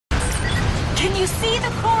Can you see the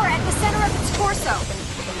core at the center of its torso?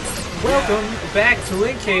 Welcome back to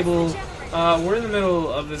Link Cable. We're in the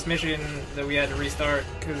middle of this mission that we had to restart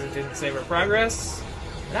because it didn't save our progress.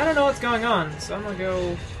 And I don't know what's going on, so I'm gonna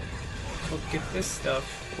go look at this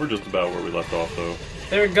stuff. We're just about where we left off, though.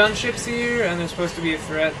 There are gunships here, and they're supposed to be a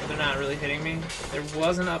threat, but they're not really hitting me. There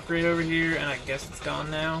was an upgrade over here, and I guess it's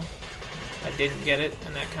gone now. I didn't get it,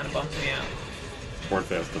 and that kind of bumps me out. Weren't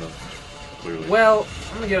fast enough, clearly. Well,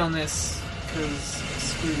 I'm gonna get on this, because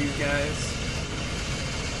screw these guys.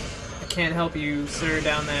 I can't help you, sir,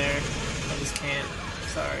 down there. I just can't.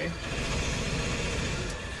 Sorry.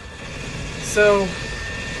 So,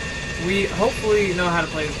 we hopefully know how to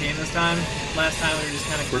play this game this time. Last time we were just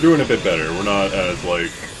kind of... We're doing a bit better. We're not as,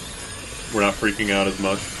 like... We're not freaking out as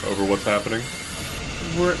much over what's happening.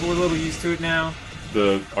 We're a little used to it now.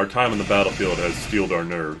 Our time on the battlefield has steeled our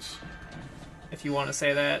nerves. If you want to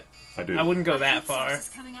say that. I do. I wouldn't go that far.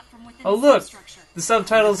 Oh look! The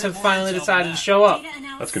subtitles have finally decided to show up.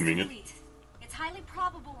 That's convenient. It's highly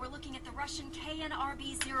probable we're looking at the Russian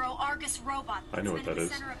KNRB-0 Argus robot. I know what that is.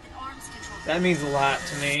 That means a lot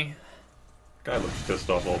to me. Guy looks pissed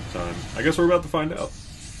off all the time. I guess we're about to find out.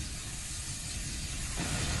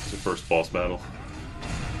 It's the first boss battle.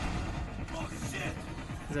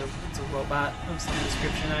 It's a robot of some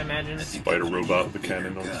description, I imagine. Spider robot with a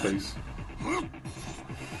cannon on his face.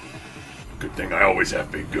 Good thing I always have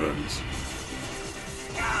big guns.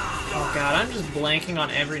 Oh god, I'm just blanking on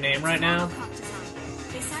every name right now.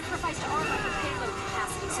 They sacrificed armor for payload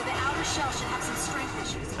capacity, so the outer shell should have some strength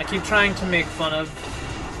issues. I keep trying to make fun of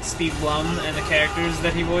Steve Blum and the characters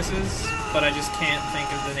that he voices, but I just can't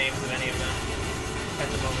think of the names of any of them at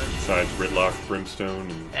the moment. Besides Gridlock, Brimstone,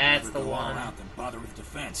 and... That's the one.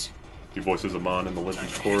 He voices Amon in the Legend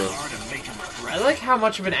of Korra. I like how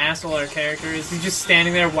much of an asshole our character is. He's just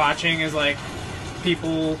standing there watching as, like,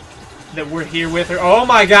 people that we're here with are... Oh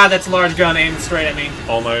my god, that's a large gun aimed straight at me.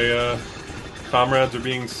 All my, comrades are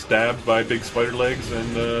being stabbed by big spider legs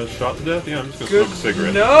and, shot to death? Yeah, I'm just gonna smoke a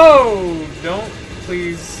cigarette. No! Don't,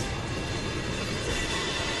 please.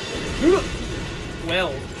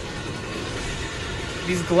 Well.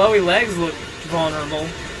 These glowy legs look vulnerable.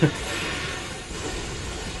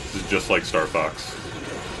 This is just like Star Fox.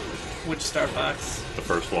 Which Star Fox? The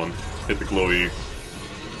first one. Hit the glowy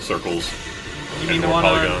circles. You mean the one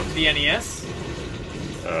polygons. On the NES?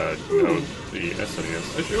 No, the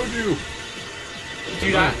SNES. I showed you!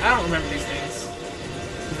 Dude, I don't remember these things.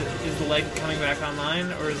 Is the leg coming back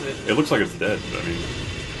online, or is it... It looks like it's dead, I mean...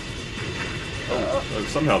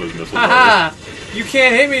 somehow there's missiles. Haha! You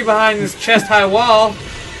can't hit me behind this chest-high wall!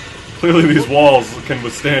 Clearly these walls can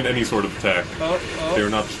withstand any sort of attack. Oh. They are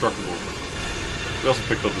not destructible. We also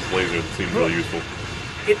picked up this laser that seems really useful.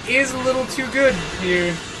 It is a little too good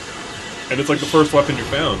here. And it's like the first weapon you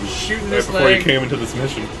found. Shooting right this before leg. you came into this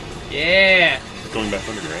mission. Yeah! Going back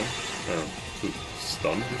underground.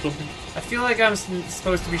 Stunned or something? I feel like I'm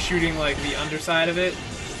supposed to be shooting, like, the underside of it.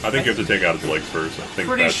 I think you have to take out its legs first. I think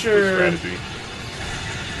pretty that's sure the strategy.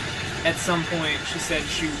 At some point, she said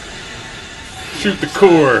shoot. Shoot the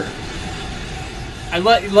core! I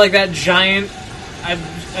like that giant, I'm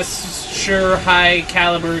sure high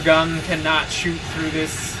caliber gun cannot shoot through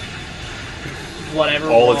this whatever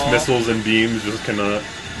All wall. its missiles and beams just cannot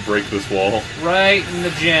break this wall. Right in the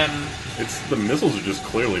gem. The missiles are just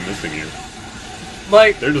clearly missing you.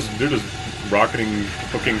 Like they're just rocketing,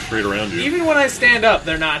 hooking straight around you. Even when I stand up,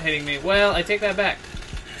 they're not hitting me. Well, I take that back.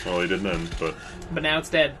 Well, they didn't end, but now it's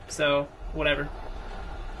dead. So whatever.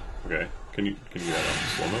 Okay. Can you get out of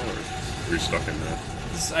slow-mo, or are you stuck in that?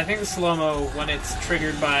 I think the slow-mo, when it's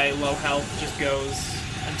triggered by low health, just goes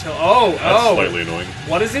until... That's slightly annoying.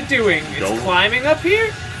 What is it doing? It's climbing up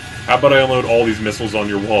here? How about I unload all these missiles on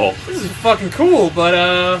your wall? This is fucking cool, but,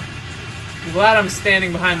 I'm glad I'm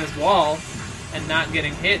standing behind this wall and not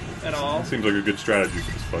getting hit at all. Seems like a good strategy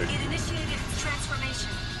for this fight. It initiated its transformation.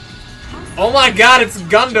 Oh my god, it's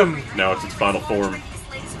Gundam! Now it's its final form.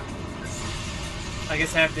 I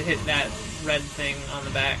guess I have to hit that red thing on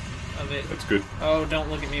the back of it. That's good. Oh, don't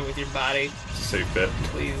look at me with your body. It's a safe bet.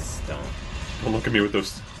 Please, don't. Don't look at me with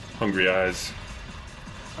those hungry eyes.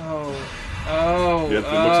 Oh. Yep, it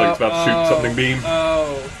looks like it's about to shoot something beam.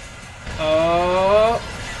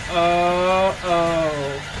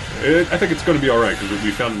 I think it's going to be alright, because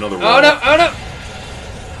we found another wall. Oh no!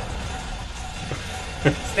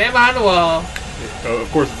 Stand behind the wall. Of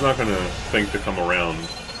course, it's not going to think to come around.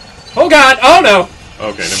 Oh god! Oh no!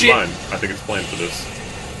 Okay, never mind. I think it's planned for this.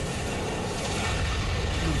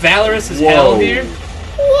 Valorous as hell here.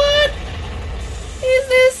 What is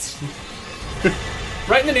this?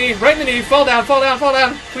 Right in the knee, right in the knee. Fall down, fall down, fall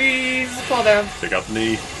down. Please, fall down. Take out the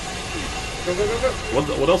knee. Go, go, go,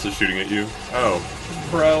 go. What else is shooting at you? Oh,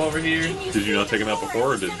 Bro over here. did you not take them out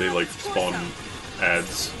before, or did they like spawn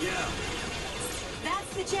ads?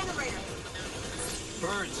 That's the generator.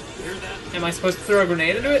 Burns, you hear that? Am I supposed to throw a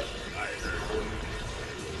grenade into it?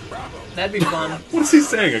 That'd be fun. What is he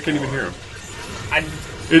saying? I can't even hear him. I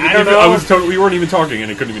don't know. We weren't even talking,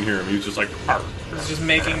 and I couldn't even hear him. He was just like, "Arr." It's just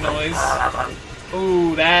making noise.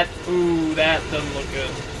 Ooh, that doesn't look good.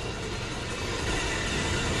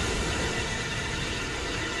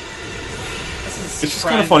 It's just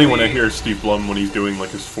kind of funny when I hear Steve Blum when he's doing like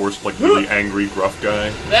his forced, like really angry, gruff guy.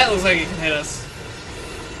 That looks like he can hit us.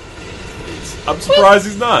 I'm surprised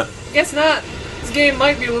he's not. Guess not. This game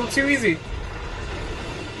might be a little too easy.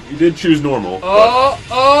 He did choose normal. Oh,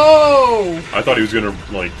 oh, I thought he was gonna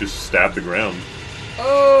like just stab the ground.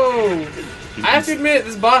 oh! I have to admit,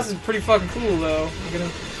 this boss is pretty fucking cool, though. I'm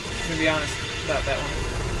gonna be honest about that one.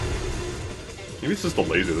 Maybe it's just the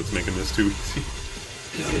laser that's making this too easy.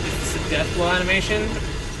 Is this a death blow animation?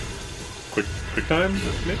 Quick time,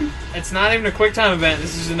 maybe? It's not even a quick time event.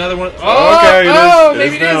 This is another one. Oh, okay, oh, it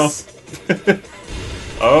maybe it is is. now.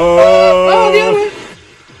 Oh, the other way.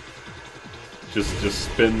 Just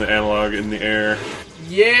spin the analog in the air.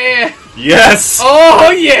 Yeah. Yes.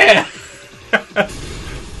 Oh yeah.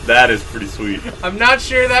 That is pretty sweet. I'm not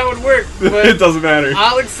sure that would work, but It doesn't matter.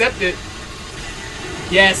 I'll accept it.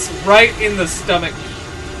 Yes, right in the stomach.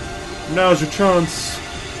 Now's your chance.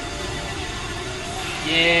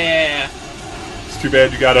 Yeah. It's too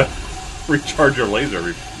bad you gotta recharge your laser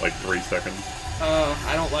every like 3 seconds. Oh,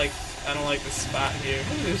 I don't like this spot here.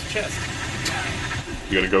 Ooh, there's a chest.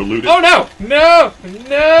 You gotta go loot it. Oh no! No!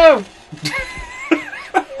 No!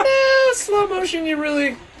 No! Slow motion, you're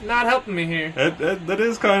really not helping me here. That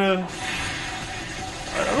is kind of.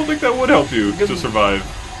 I don't think that would help you to survive.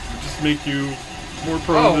 It would just make you more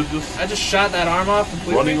prone to just I just shot that arm off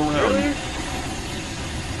completely running around. earlier.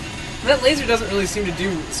 That laser doesn't really seem to do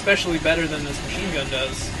especially better than this machine gun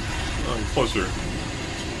does. Closer.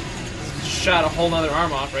 Shot a whole nother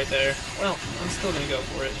arm off right there. Well, I'm still gonna go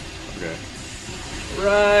for it. Okay.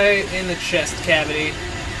 Right in the chest cavity.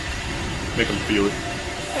 Make them feel it.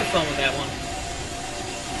 Have fun with that one.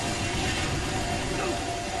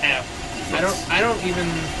 Ow. I don't even...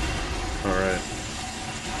 Alright.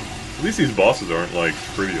 At least these bosses aren't, like,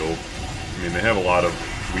 trivial. I mean, they have a lot of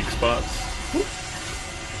weak spots.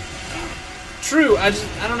 True, I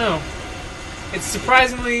don't know. It's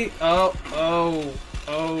surprisingly... Oh.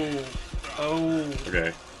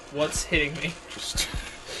 Okay. What's hitting me? Just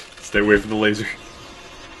stay away from the laser.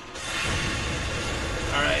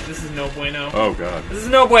 Alright, this is no bueno. Oh, God. This is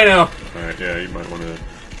no bueno! Alright, yeah, you might want to...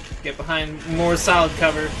 Get behind more solid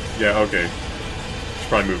cover. Yeah, okay. Should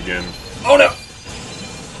probably move again. Oh no!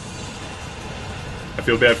 I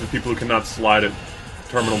feel bad for the people who cannot slide at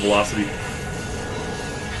terminal velocity.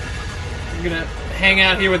 I'm gonna hang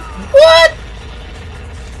out here with... What?!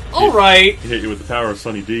 Alright! He hit you with the power of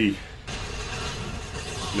Sunny D.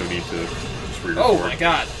 No need to just re-record. Oh my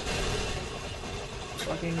god.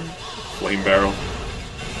 Fucking... Flame barrel.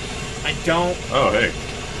 I don't Oh, hey.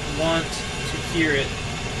 want to hear it.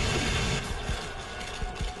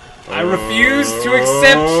 I refuse to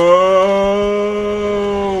accept...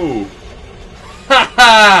 Oh!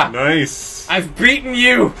 Haha! Nice. I've beaten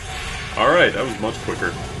you! Alright, that was much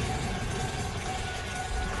quicker.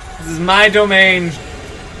 This is my domain.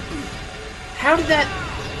 How did that...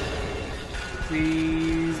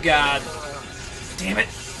 Please, God. Damn it.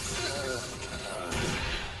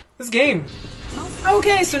 This game.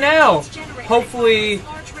 Okay, so now, hopefully,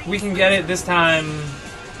 we can get it this time.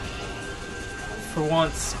 For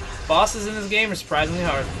once. Bosses in this game are surprisingly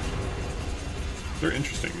hard. They're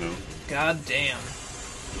interesting, though. God damn.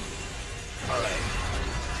 Alright.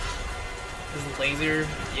 This laser.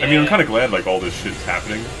 Yeah. I mean, I'm kind of glad, like, all this shit's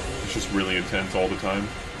happening. It's just really intense all the time.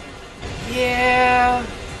 Yeah.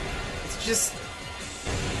 It's just...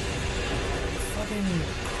 fucking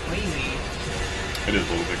crazy. It is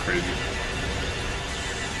a little bit crazy.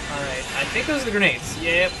 Alright, I think those are the grenades.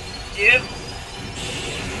 Yep. Yep.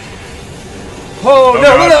 Oh, no,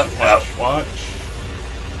 God. no, no! Watch.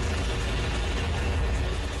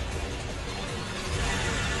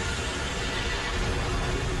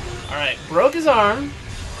 Alright, broke his arm.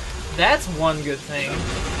 That's one good thing.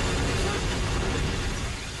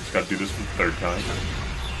 Just gotta do this for the third time.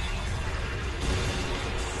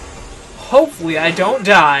 Hopefully I don't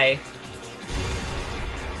die.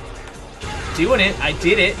 Doing it, I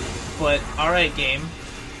did it, but alright game.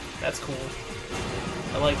 That's cool.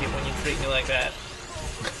 I like it when you treat me like that.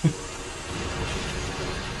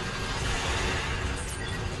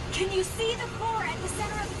 Can you see the core at the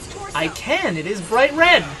center of its torso? I can, it is bright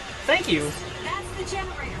red! thank you. That's the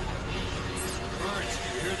generator. Burns,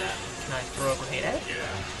 you hear that? Can I throw a grenade at it? Yeah,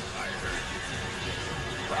 I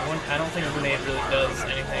heard. I don't think a grenade really does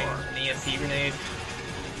anything. An EMP grenade.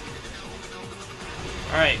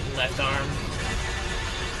 Alright, left arm.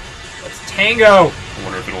 Let's tango! I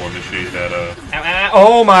wonder if it'll initiate that, Ow, ow,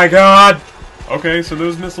 oh my god! Okay, so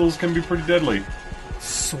those missiles can be pretty deadly.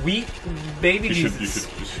 Sweet baby You should Jesus.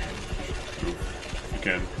 just move. You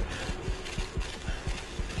can.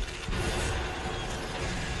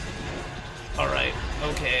 Alright,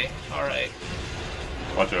 okay, alright.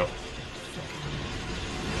 Watch out.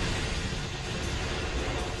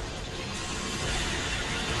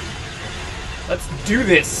 Let's do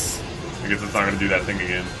this! I guess it's not going to do that thing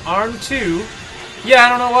again. Arm 2. Yeah, I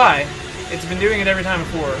don't know why. It's been doing it every time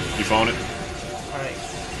before. Keep on it. Alright.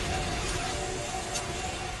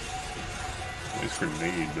 Nice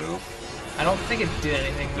grenade, though. I don't think it did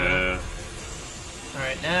anything though. Nah.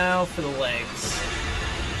 Alright, now for the legs.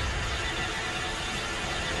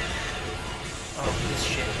 Oh, this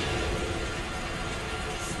shit.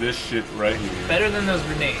 This shit right here. Better than those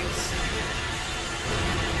grenades.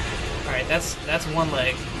 Alright, that's one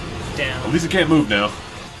leg down. At least it can't move now.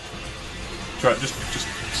 Try just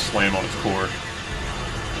slam on its core.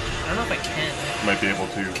 I don't know if I can. You might be able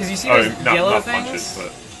to. Because you see those yellow not things? punch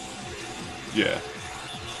it, but yeah.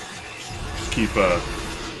 Just keep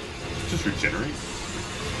just regenerate.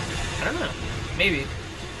 I don't know. Maybe.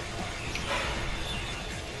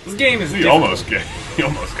 This game is You difficult.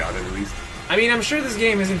 almost got it at least. I mean, I'm sure this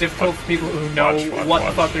game isn't difficult for people who know what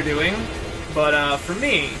the fuck they're doing, but for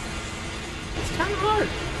me, it's kind of hard.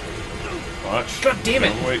 Watch. God damn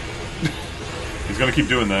it. No, wait. He's gonna keep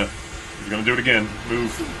doing that. He's gonna do it again.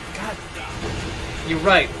 Move. God. You're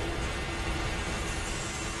right.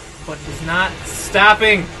 But he's not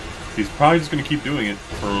stopping. He's probably just gonna keep doing it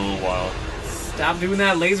for a little while. Stop doing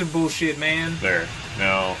that laser bullshit, man. There.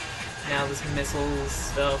 Now Now this missile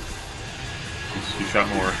stuff. you shot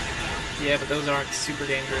more. Yeah, but those aren't super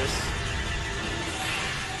dangerous.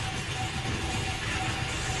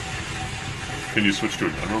 Can you switch to a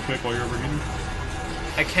gun real quick while you're overheating?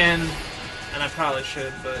 I can, and I probably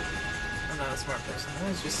should, but I'm not a smart person. I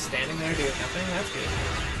was just standing there doing nothing. That's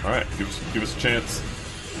good. Alright, give us a chance.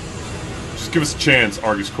 Just give us a chance,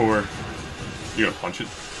 Argus Core. You gonna punch it?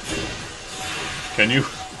 Can you?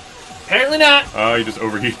 Apparently not. You just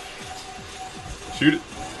overheat. Shoot it.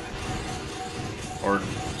 Or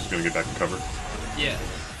just gonna get back in cover. Yeah.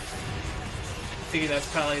 I figure that's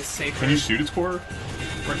probably safer. Can you shoot its core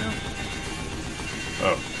right now?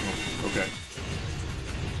 Oh, okay.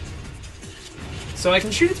 So I can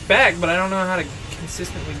shoot its back, but I don't know how to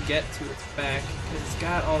consistently get to its back, because it's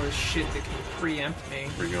got all this shit that can preempt me.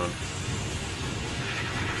 Where you going?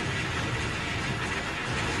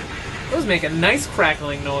 Those make a nice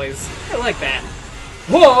crackling noise. I like that.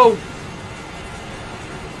 Whoa!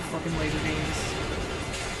 Fucking laser beams.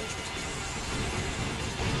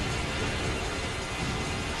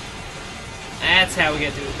 That's how we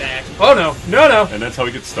get to his back. Oh no! No, no! And that's how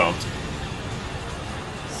he gets stumped.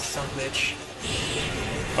 Son of a bitch.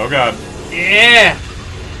 Oh god. Yeah!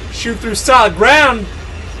 Shoot through solid ground!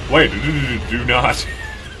 Wait, do not.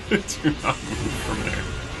 Do not move from there.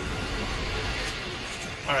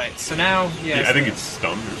 Alright, so now, Yeah, I think it's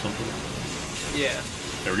stunned or something. Yeah.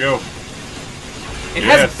 There we go. It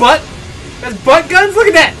Yes. has butt... That's butt guns? Look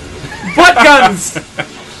at that! Butt guns!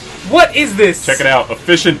 What is this? Check it out.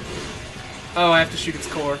 Efficient. Oh, I have to shoot its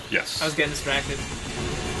core. Yes. I was getting distracted.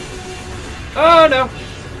 Oh, no.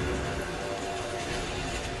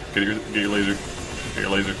 Get your laser. Get your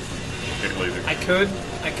laser. Get your laser. I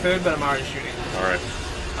could, but I'm already shooting. Alright.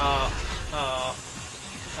 Oh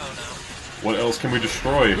no. What else can we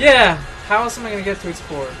destroy? Yeah! How else am I gonna get to its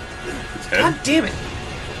core? Its head? God damn it!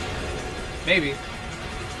 Maybe.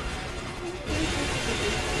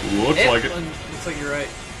 Looks like it. Looks like you're right.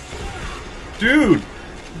 Dude!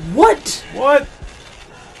 What? What?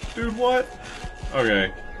 Dude, what?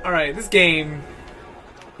 Okay. Alright, this game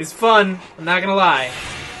is fun, I'm not gonna lie.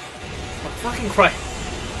 But fucking Christ.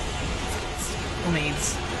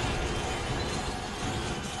 Grenades.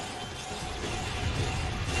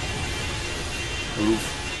 Move.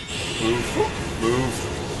 Move.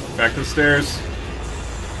 Move. Back to the stairs.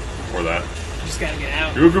 Or that. Just gotta get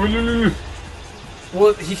out. Go, go, go, go, go.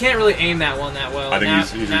 Well, he can't really aim that one that well. I think Now-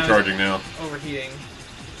 he's now recharging now. Overheating.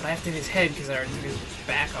 But I have to hit his head because I already took his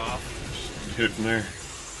back off. Hit it from there.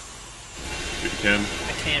 If you can.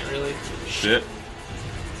 I can't really. Shit.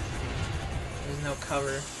 There's no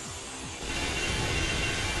cover.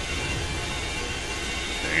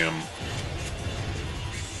 Damn.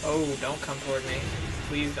 Oh, don't come toward me.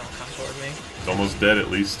 Please don't come toward me. It's almost dead, at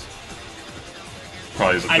least.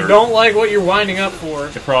 Probably has a I third. don't like what you're winding up for.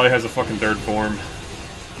 It probably has a fucking third form.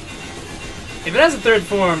 If it has a third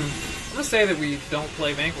form, I'm gonna say that we don't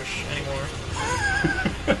play Vanquish anymore.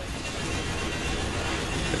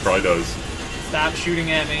 It probably does. Stop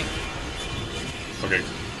shooting at me. Okay.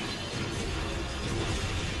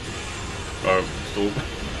 Still...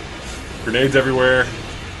 Grenades everywhere.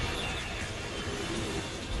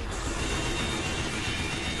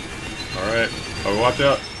 Alright. Oh, watch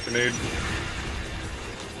out. Grenade.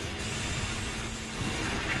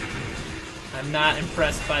 I'm not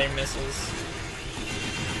impressed by your missiles.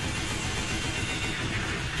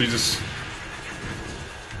 Jesus.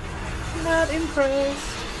 Not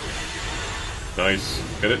impressed. Nice.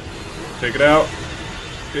 Hit it. Take it out.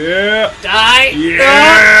 Yeah. Die!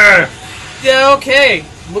 Yeah! Yeah, okay.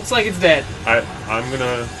 Looks like it's dead. I'm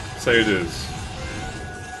gonna say it is.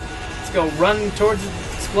 Let's go run towards the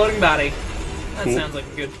exploding body. That Cool. sounds like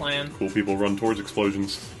a good plan. Cool people run towards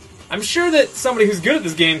explosions. I'm sure that somebody who's good at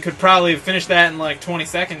this game could probably have finished that in like 20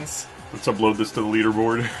 seconds. Let's upload this to the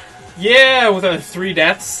leaderboard. Yeah, with our 3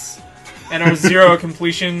 deaths and our 0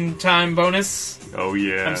 completion time bonus. Oh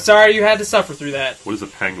yeah. I'm sorry you had to suffer through that. What is a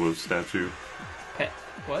Pangloss statue?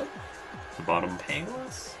 What? The bottom.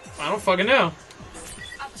 Pangolins? I don't fucking know.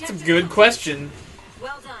 That's Objective a good question.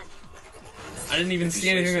 Well done. I didn't even see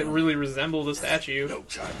anything that really resembled a statue. No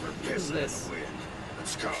time for What is pissing this? in the wind.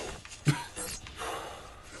 Let's go.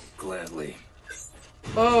 Gladly.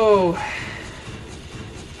 Oh,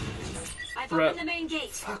 I've Bruh. opened the main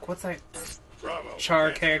gate. fuck, what's that? Bravo. Char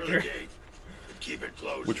Head character. through the gate. Keep it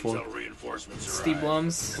closed Which one? until reinforcements Steve arrive.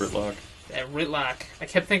 Blum's. Ritlock. Yeah, Ritlock. I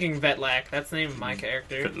kept thinking Vetlack. That's the name of my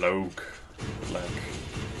character. Fitloak. Ritlock.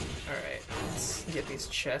 Alright, let's get these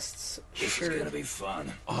chests. This is Sure. gonna be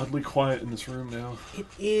fun. Oddly quiet in this room now. It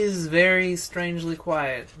is very strangely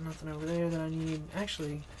quiet. Nothing over there that I need.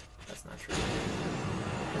 Actually, that's not true.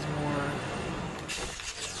 There's more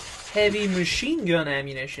heavy machine gun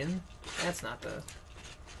ammunition. That's not the.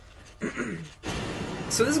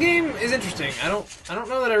 So this game is interesting. I don't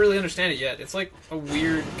know that I really understand it yet. It's like a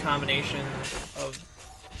weird combination of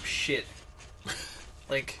shit.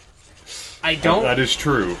 Like I don't That is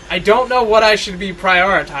true. I don't know what I should be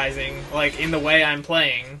prioritizing, like, in the way I'm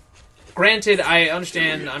playing. Granted, I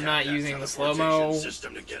understand I'm not using the slow-mo,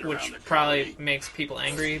 which probably makes people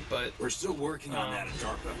angry, but We're still working on that at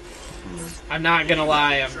DARPA. I'm not gonna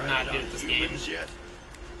lie, I'm not good at this game. Yet.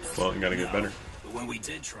 Well, you gotta get better. But when we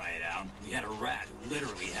did try it out, we had a rat who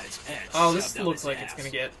literally had its head. Oh, this shoved up looks its like it's ass. gonna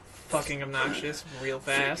get fucking obnoxious real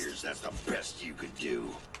fast. Figures that's the best you could do.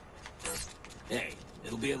 Hey,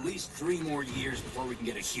 it'll be at least 3 more years before we can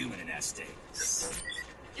get a human in that state.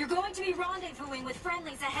 You're going to be rendezvousing with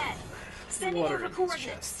friendlies ahead. Sending What are over these coordinates.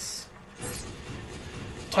 chests?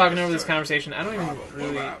 Talking over this conversation, I don't even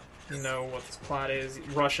really know what this plot is.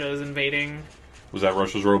 Russia is invading. Was that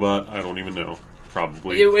Russia's robot? I don't even know.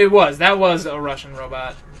 Probably. It was. That was a Russian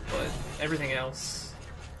robot, but everything else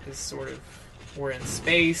is sort of... We're in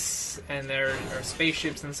space, and there are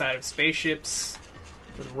spaceships inside of spaceships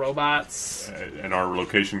with robots. And our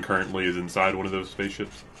location currently is inside one of those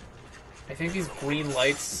spaceships. I think these green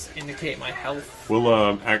lights indicate my health.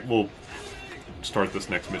 We'll start this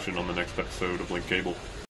next mission on the next episode of Link Cable.